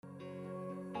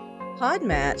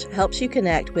Podmatch helps you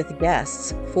connect with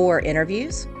guests for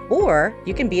interviews, or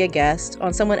you can be a guest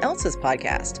on someone else's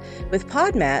podcast. With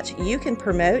Podmatch, you can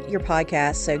promote your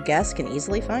podcast so guests can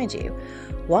easily find you.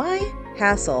 Why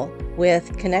hassle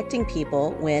with connecting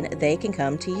people when they can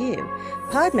come to you?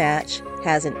 Podmatch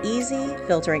has an easy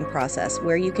filtering process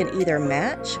where you can either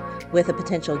match with a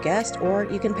potential guest or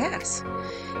you can pass.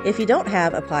 If you don't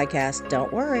have a podcast,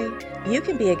 don't worry. You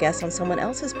can be a guest on someone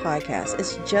else's podcast.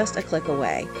 It's just a click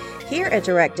away. Here at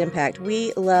Direct Impact,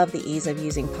 we love the ease of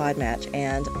using Podmatch,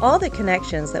 and all the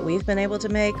connections that we've been able to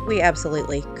make, we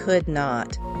absolutely could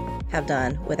not have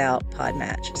done without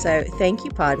Podmatch. So thank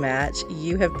you, Podmatch.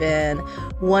 You have been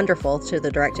wonderful to the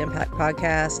Direct Impact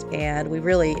podcast, and we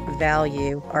really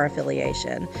value our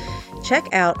affiliation.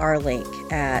 Check out our link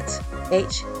at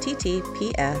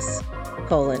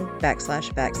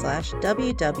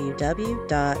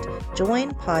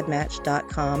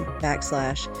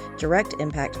https://www.joinpodmatch.com/Direct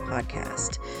Impact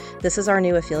Podcast. This is our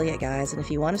new affiliate, guys, and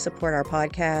if you want to support our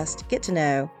podcast, get to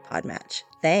know Podmatch.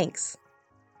 Thanks.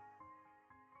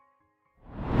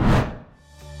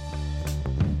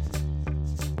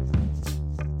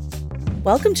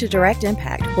 Welcome to Direct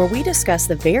Impact, where we discuss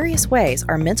the various ways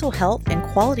our mental health and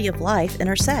quality of life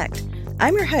intersect.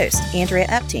 I'm your host, Andrea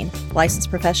Epting, licensed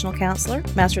professional counselor,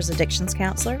 master's addictions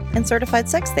counselor, and certified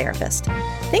sex therapist.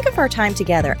 Think of our time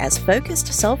together as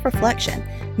focused self-reflection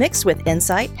mixed with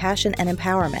insight, passion, and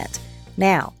empowerment.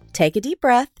 Now, take a deep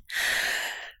breath.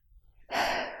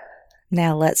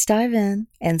 Now let's dive in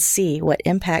and see what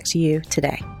impacts you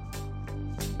today.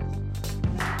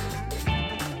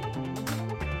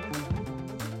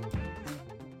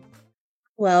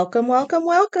 Welcome, welcome,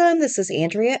 welcome. This is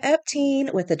Andrea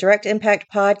Epting with the Direct Impact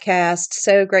Podcast.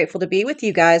 So grateful to be with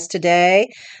you guys today.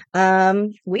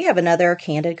 We have another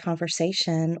candid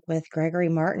conversation with Gregory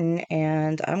Martin,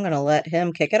 and I'm going to let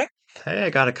him kick it up. Hey, I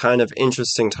got a kind of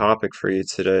interesting topic for you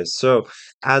today. So,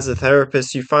 as a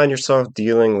therapist, you find yourself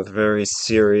dealing with very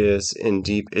serious and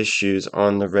deep issues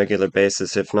on the regular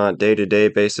basis, if not day-to-day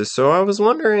basis. So, I was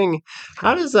wondering,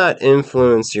 how does that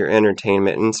influence your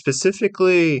entertainment, and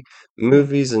specifically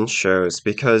movies and shows?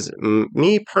 Because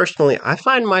me personally, I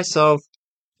find myself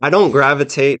I don't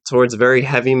gravitate towards very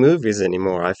heavy movies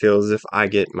anymore. I feel as if I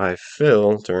get my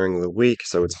fill during the week,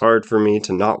 so it's hard for me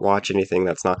to not watch anything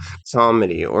that's not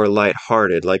comedy or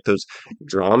lighthearted, like those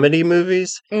dramedy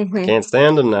movies. I can't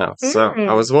stand them now. So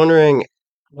I was wondering,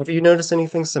 have you noticed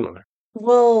anything similar?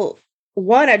 Well,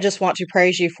 one, I just want to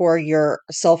praise you for your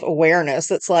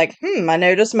self-awareness. It's like, I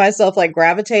noticed myself like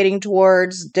gravitating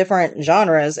towards different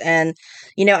genres. And,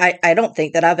 I don't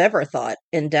think that I've ever thought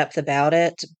in depth about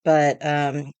it, but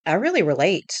I really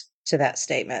relate to that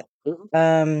statement.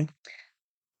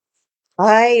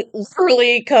 I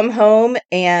literally come home,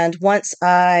 and once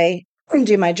I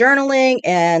do my journaling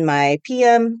and my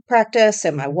PM practice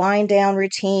and my wind down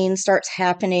routine starts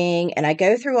happening, and I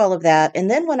go through all of that.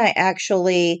 And then when I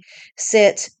actually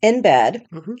sit in bed,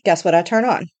 guess what I turn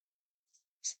on?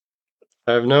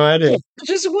 I have no idea.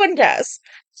 Just one guess.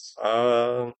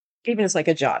 Uh, Even it's like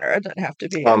a genre. It doesn't have to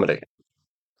be Comedy.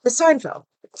 The Seinfeld.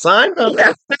 Seinfeld?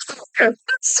 Yeah.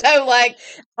 So, like,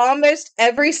 almost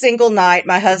every single night,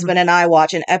 my husband and I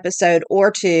watch an episode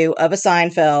or two of a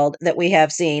Seinfeld that we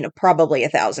have seen probably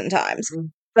 1,000 times.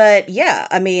 But yeah,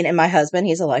 I mean, and my husband,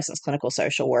 he's a licensed clinical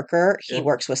social worker. He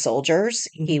works with soldiers.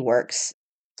 He works,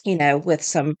 with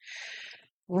some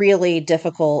really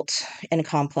difficult and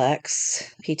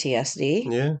complex PTSD.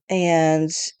 Yeah.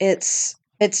 And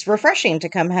it's refreshing to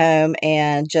come home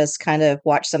and just kind of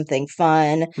watch something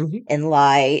fun and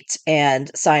light.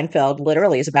 And Seinfeld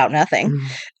literally is about nothing.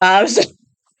 So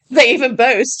they even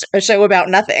boast a show about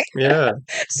nothing. Yeah.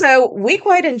 So we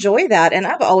quite enjoy that. And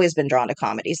I've always been drawn to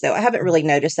comedies, though. I haven't really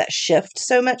noticed that shift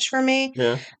so much for me.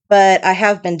 Yeah. But I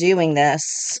have been doing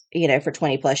this, for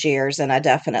 20 plus years. And I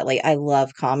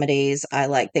love comedies. I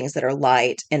like things that are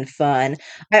light and fun.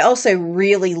 I also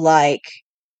really like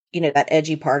that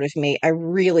edgy part of me. I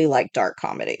really like dark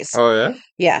comedies. Oh, yeah?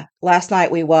 Yeah. Last night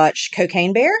we watched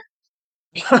Cocaine Bear.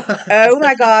 Oh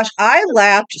my gosh. I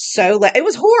laughed so it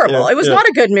was horrible. It was not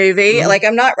a good movie. Like,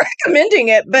 I'm not recommending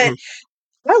it, but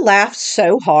I laughed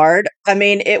so hard. I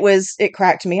mean, it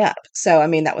cracked me up. So, I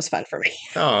mean, that was fun for me.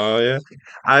 Oh, yeah.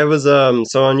 I was,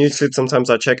 so on YouTube,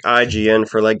 sometimes I check IGN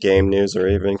for, like, game news or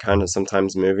even kind of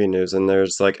sometimes movie news, and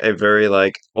there's, like, a very,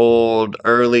 like, old,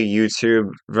 early YouTube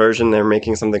version. They're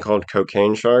making something called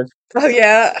Cocaine Shark. Oh,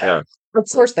 yeah. Yeah. Of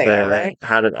course they are, They right?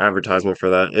 had an advertisement for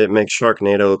that. It makes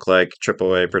Sharknado look like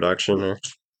AAA production.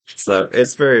 So,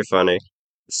 it's very funny.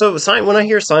 So when I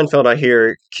hear Seinfeld, I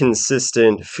hear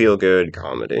consistent feel-good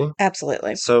comedy.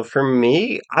 Absolutely. So for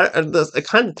me, it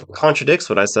kind of contradicts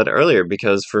what I said earlier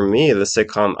because for me, the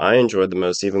sitcom I enjoyed the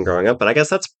most even growing up, but I guess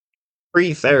that's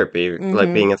pre-therapy, like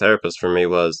Mm-hmm. being a therapist for me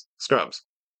was Scrubs.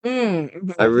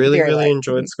 Mm-hmm. I really, Very really light.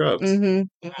 enjoyed Scrubs.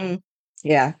 Mm-hmm. Mm-hmm.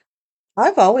 Yeah.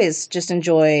 I've always just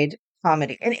enjoyed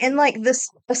comedy and like this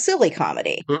a silly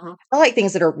comedy. Hmm. I like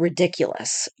things that are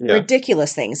ridiculous. Yeah.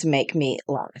 Ridiculous things make me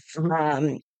laugh.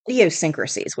 Hmm.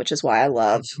 Idiosyncrasies, which is why I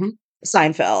love Hmm.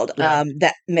 Seinfeld. Yeah.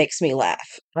 That makes me laugh.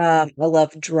 I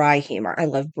love dry humor. I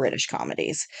love British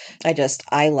comedies.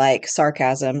 I like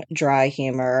sarcasm, dry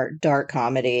humor, dark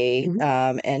comedy,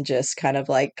 Hmm. and just kind of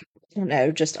like,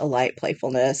 just a light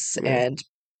playfulness Yeah.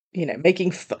 and, making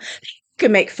fun.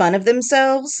 Can make fun of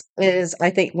themselves is, I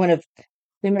think, one of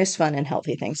the most fun and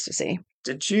healthy things to see.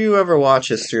 Did you ever watch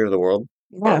History of the World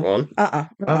Part No. 1?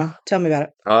 Oh, Tell me about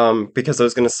it. because I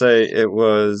was gonna say it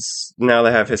was now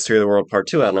they have History of the World Part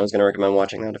 2 out, and I was gonna recommend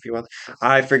watching that if you want.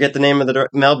 I forget the name of the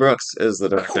Mel Brooks is the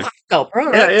director. Oh,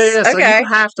 Yeah, yeah, Brooks. yeah. So you Okay.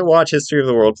 have to watch History of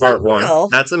the World So Part 1. cool.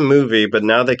 That's a movie, but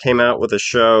now they came out with a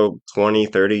show 20,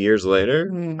 30 years later,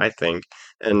 Mm, I think.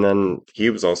 And then he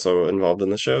was also involved in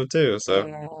the show too.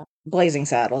 So Blazing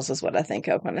Saddles is what I think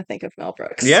of when I think of Mel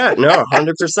Brooks. yeah, no,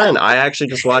 100%. I actually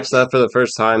just watched that for the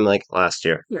first time like last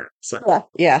year. Yeah. So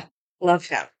Yeah. Love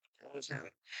him. Love him.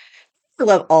 I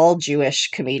love all Jewish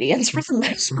comedians for the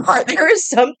most part. There is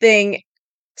something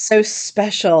so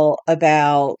special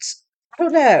about, I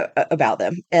don't know, about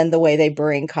them and the way they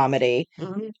bring comedy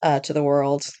mhm, to the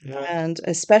world. yeah, And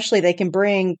especially they can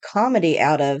bring comedy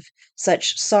out of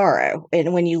such sorrow.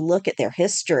 And when you look at their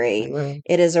history, yeah.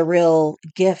 it is a real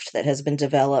gift that has been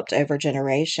developed over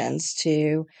generations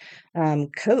to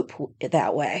cope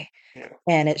that way. Yeah.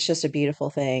 And it's just a beautiful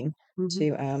thing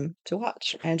Mhm. to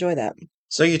watch. I enjoy that.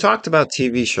 So you talked about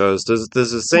TV shows. Does the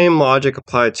same logic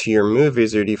apply to your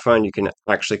movies, or do you find you can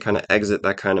actually kind of exit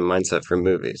that kind of mindset for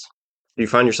movies? Do you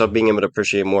find yourself being able to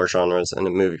appreciate more genres in a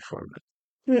movie format?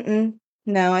 Mm-mm.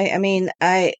 No, I mean,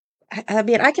 I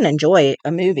can enjoy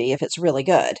a movie if it's really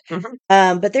good.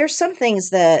 Mhm. But there's some things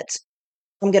that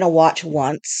I'm gonna watch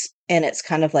once, and it's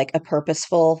kind of like a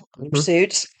purposeful Mhm.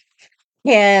 pursuit.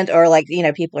 And or like,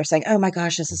 people are saying, "Oh my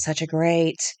gosh, this is such a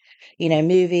great,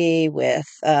 movie with,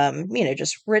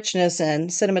 just richness and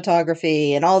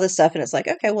cinematography and all this stuff." And it's like,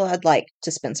 okay, well, I'd like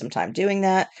to spend some time doing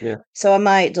that. Yeah. So I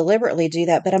might deliberately do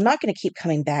that, but I'm not going to keep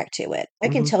coming back to it. I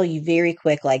can Mhm. tell you very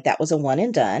quick, like that was a one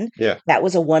and done. Yeah. That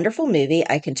was a wonderful movie.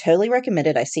 I can totally recommend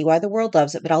it. I see why the world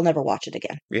loves it, but I'll never watch it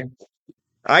again. Yeah.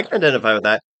 I can identify with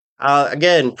that.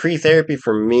 Again, pre-therapy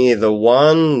for me, the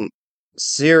one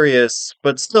serious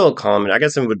but still comedy. I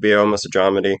guess it would be almost a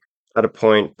dramedy at a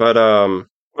point, but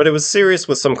it was serious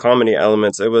with some comedy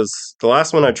elements. It was the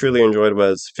last one I truly enjoyed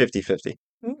was 50-50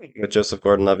 Mm. with Joseph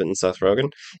Gordon-Levitt and Seth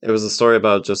Rogen. It was a story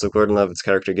about Joseph Gordon-Levitt's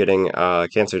character getting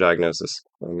cancer diagnosis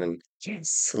and then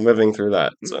Yes. living through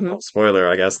that. So, Hmm. spoiler,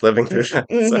 I guess, living through that.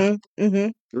 So, Hmm. Hmm.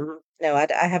 mhm. No,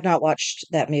 I have not watched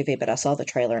that movie, but I saw the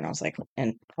trailer and I was like,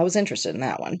 and I was interested in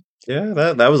that one. Yeah,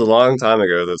 that was a long time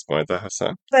ago at this point, though.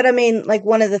 So, But I mean, like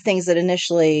one of the things that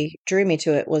initially drew me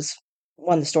to it was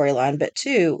one, the storyline, but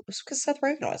two, was because Seth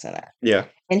Rogen was in it. yeah.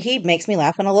 And he makes me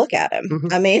laugh when I look at him.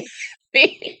 Mhm. I mean,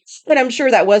 but I'm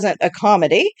sure that wasn't a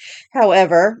comedy.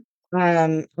 However,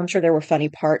 I'm sure there were funny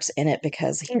parts in it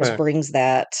because he just Yeah. brings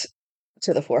that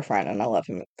to the forefront, and I love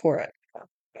him for it.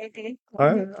 Mhm,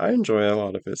 mhm. I enjoy a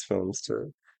lot of his films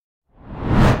too.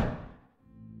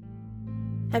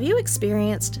 Have you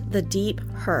experienced the deep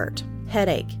hurt,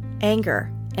 headache,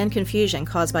 anger, and confusion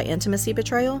caused by intimacy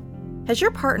betrayal? Has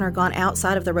your partner gone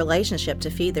outside of the relationship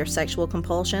to feed their sexual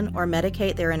compulsion or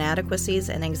medicate their inadequacies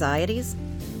and anxieties?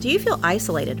 Do you feel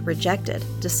isolated, rejected,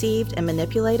 deceived, and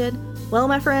manipulated? Well,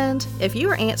 my friend, if you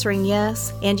are answering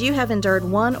yes, and you have endured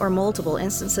one or multiple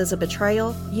instances of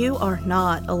betrayal, you are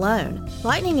not alone.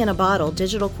 Lightning in a Bottle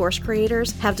digital course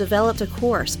creators have developed a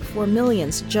course for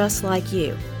millions just like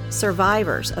you,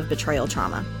 survivors of betrayal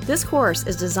trauma. This course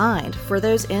is designed for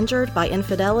those injured by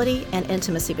infidelity and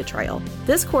intimacy betrayal.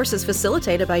 This course is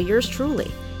facilitated by yours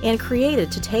truly and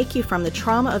created to take you from the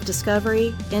trauma of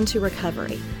discovery into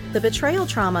recovery. The Betrayal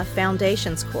Trauma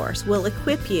Foundations course will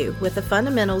equip you with the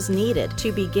fundamentals needed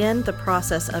to begin the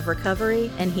process of recovery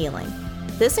and healing.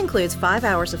 This includes 5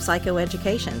 hours of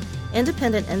psychoeducation,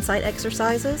 independent insight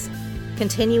exercises,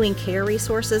 continuing care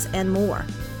resources, and more.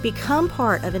 Become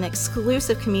part of an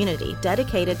exclusive community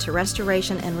dedicated to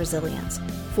restoration and resilience.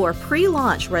 For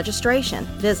pre-launch registration,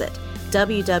 visit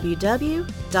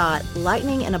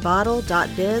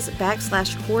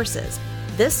www.lightninginabottle.biz/courses.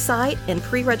 This site and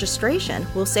pre-registration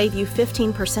will save you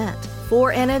 15%.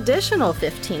 For an additional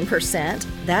 15%,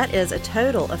 that is a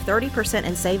total of 30%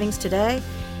 in savings today,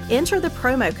 enter the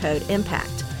promo code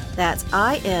IMPACT. That's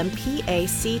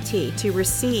IMPACT to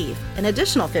receive an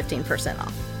additional 15%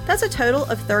 off. That's a total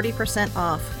of 30%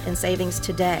 off in savings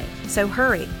today. So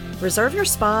hurry, reserve your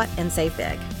spot, and save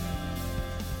big.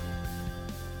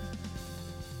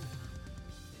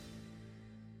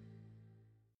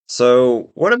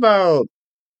 So, what about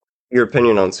your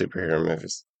opinion on superhero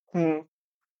movies?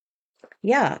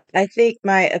 Yeah, I think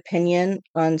my opinion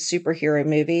on superhero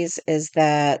movies is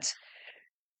that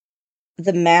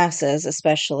the masses,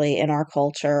 especially in our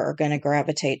culture, are going to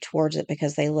gravitate towards it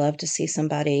because they love to see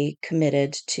somebody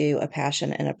committed to a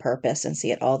passion and a purpose and see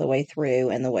it all the way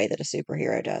through in the way that a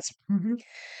superhero does.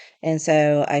 And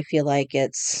so I feel like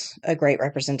it's a great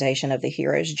representation of the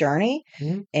hero's journey.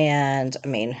 And I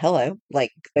mean, hello, like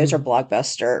those are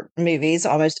blockbuster movies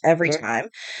almost every time.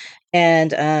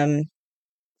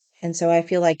 And so I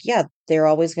feel like, yeah, they're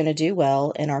always going to do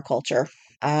well in our culture.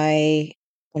 I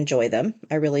enjoy them.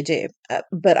 I really do.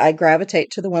 But I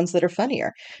gravitate to the ones that are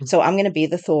funnier. So I'm going to be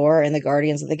the Thor and the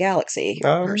Guardians of the Galaxy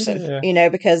person,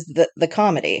 because the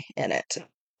comedy in it.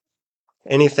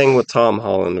 Anything with Tom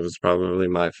Holland was probably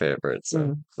my favorite.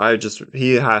 So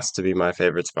he has to be my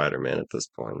favorite Spider-Man at this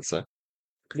point. So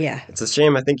yeah, it's a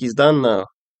shame. I think he's done though.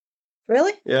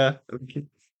 Really? Yeah,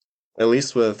 at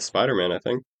least with Spider-Man, I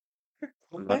think.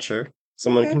 I'm not sure.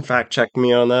 Someone can fact check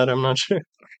me on that. I'm not sure,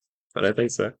 but I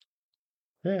think so.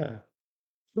 Yeah.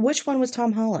 Which one was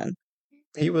Tom Holland?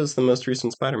 He was the most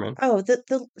recent Spider-Man. Oh,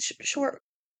 the short,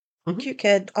 cute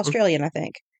kid, Australian, I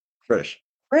think. British.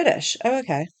 Oh,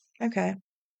 okay. Okay.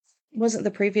 Wasn't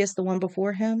the previous the one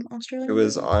before him Australian? It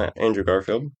was Andrew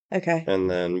Garfield. Okay. And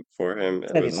then before him,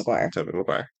 it was Tobey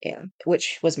Maguire. Yeah,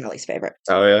 which was my least favorite.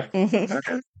 Oh, yeah?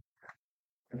 Okay.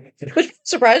 Which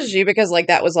surprises you because, like,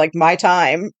 that was, like, my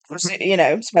time.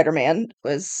 Spider-Man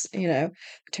was,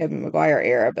 Tobey Maguire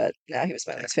era, but now he was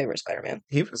my next favorite Spider-Man.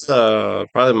 He was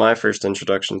probably my first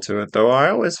introduction to it, though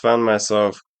I always found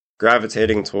myself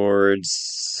gravitating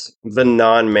towards the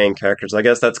non-main characters. I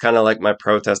guess that's kind of like my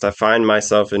protest. I find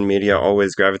myself in media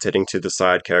always gravitating to the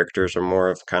side characters or more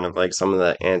of kind of like some of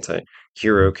the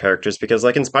anti-hero characters, because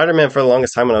like in Spider-Man for the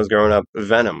longest time when I was growing up,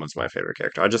 Venom was my favorite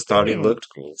character. I just thought he looked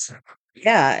cool.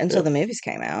 Yeah, until the movies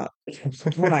came out.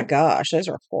 Oh my gosh, those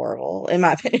were horrible, in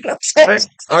my opinion.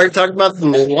 Are you talking about the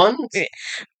new ones?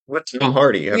 With Tom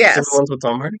Hardy? Have you seen the ones with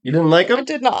Tom Hardy? You didn't like them? I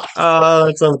did not. Oh,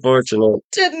 that's unfortunate.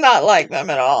 Did not like them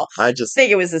at all. I just think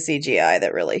it was the CGI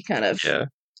that really kind of,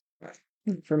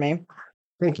 for me.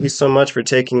 Thank you so much for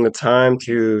taking the time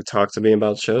to talk to me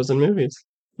about shows and movies.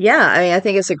 Yeah, I mean, I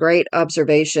think it's a great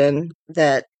observation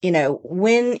that,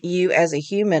 when you as a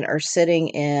human are sitting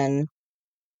in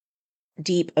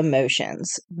deep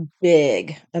emotions,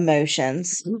 big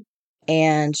emotions,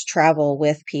 and travel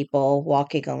with people,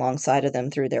 walking alongside of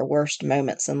them through their worst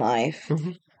moments in life,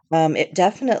 it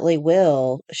definitely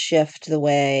will shift the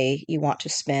way you want to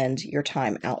spend your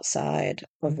time outside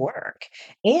of work.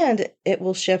 And it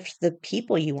will shift the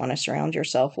people you want to surround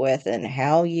yourself with and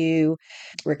how you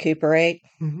recuperate,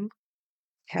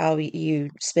 how you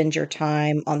spend your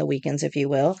time on the weekends, if you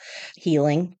will,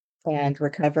 healing and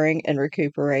recovering and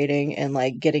recuperating and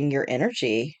like getting your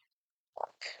energy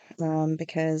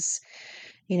because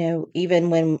even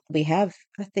when we have,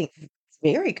 I think,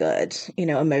 very good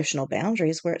emotional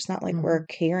boundaries where it's not like we're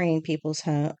carrying people's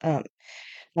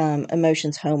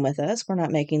emotions home with us, we're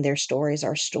not making their stories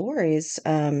our stories.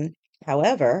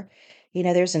 However,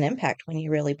 there's an impact when you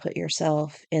really put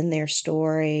yourself in their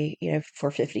story,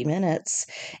 for 50 minutes,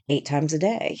 8 times a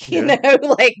day,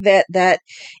 like that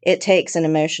it takes an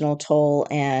emotional toll.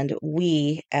 And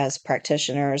we as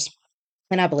practitioners,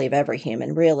 and I believe every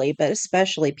human really, but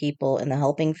especially people in the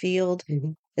helping field,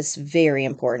 it's very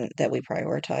important that we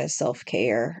prioritize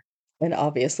self-care. And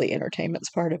obviously entertainment's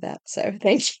part of that. So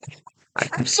thank you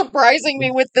for surprising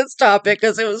me with this topic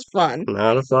because it was fun.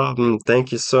 Not a problem.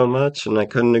 Thank you so much, and I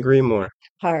couldn't agree more.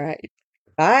 All right.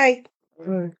 Bye.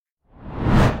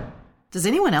 Does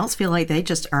anyone else feel like they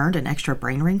just earned an extra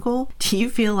brain wrinkle? Do you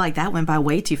feel like that went by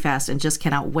way too fast and just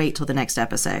cannot wait till the next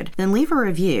episode? Then leave a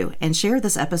review and share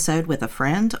this episode with a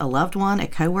friend, a loved one, a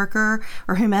coworker,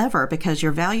 or whomever, because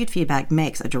your valued feedback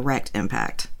makes a direct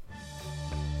impact.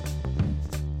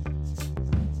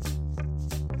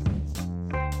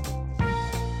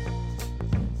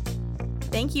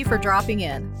 Thank you for dropping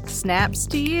in. Snaps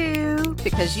to you,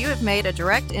 because you have made a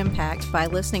direct impact by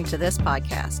listening to this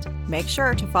podcast. Make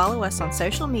sure to follow us on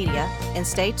social media and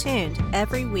stay tuned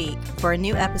every week for a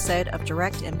new episode of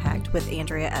Direct Impact with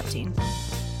Andrea Epting.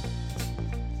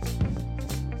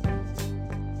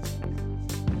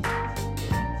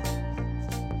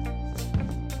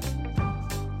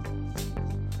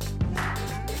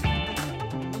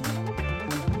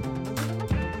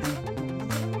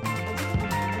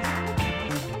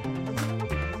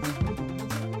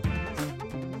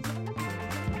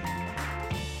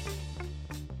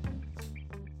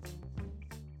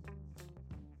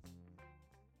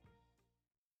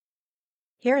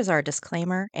 Here is our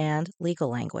disclaimer and legal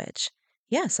language.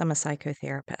 Yes, I'm a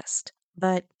psychotherapist,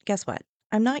 but guess what?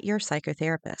 I'm not your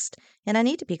psychotherapist, and I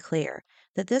need to be clear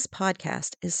that this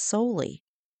podcast is solely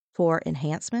for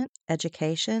enhancement,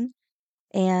 education,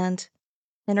 and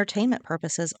entertainment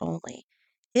purposes only.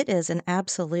 It is in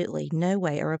absolutely no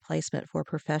way a replacement for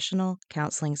professional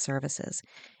counseling services.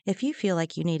 If you feel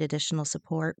like you need additional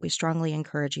support, we strongly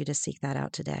encourage you to seek that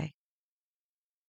out today.